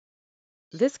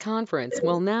This conference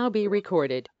will now be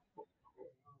recorded.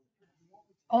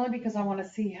 Only because I want to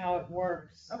see how it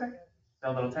works. Okay.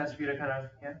 So a little test for you to kind of,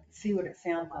 yeah, See what it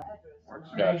sounds like. works.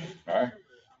 Gotcha. All right.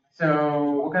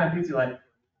 So what kind of pizza you like?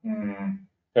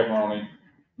 Pepperoni,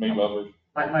 meat lovers,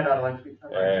 My daughter likes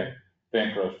pizza.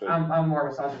 thin crust too. I'm more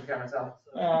of a sausage guy myself.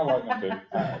 I like them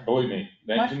too. Believe me,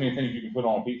 there ain't too many things you can put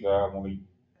on a pizza I won't eat,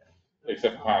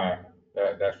 except for pineapple.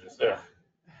 That's just there.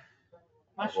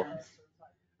 Mushrooms.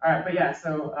 All right, but yeah,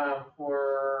 so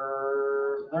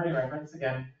for learning reference,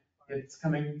 again, it's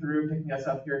coming through, picking us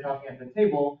up here, talking at the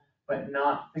table, but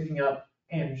not picking up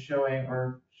and showing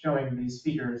these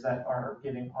speakers that are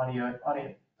giving audio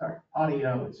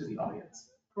to the audience.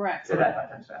 Correct. Say that 5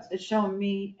 times fast. It's showing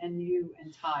me and you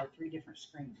and Ty 3 different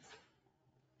screens.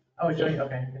 Oh, it's showing,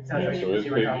 okay. It sounds like So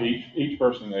you were talking. each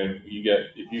person that you get,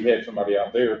 if you had somebody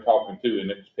out there talking to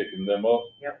and it's picking them up,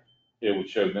 Yep. it would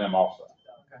show them also.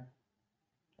 Okay.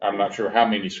 I'm not sure how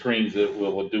many screens it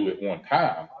will do at one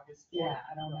time. Yeah,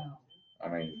 I don't know. I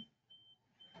mean,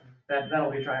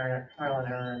 That'll be trial and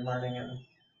error and learning and.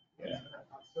 yeah.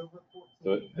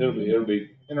 So it'll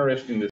be interesting to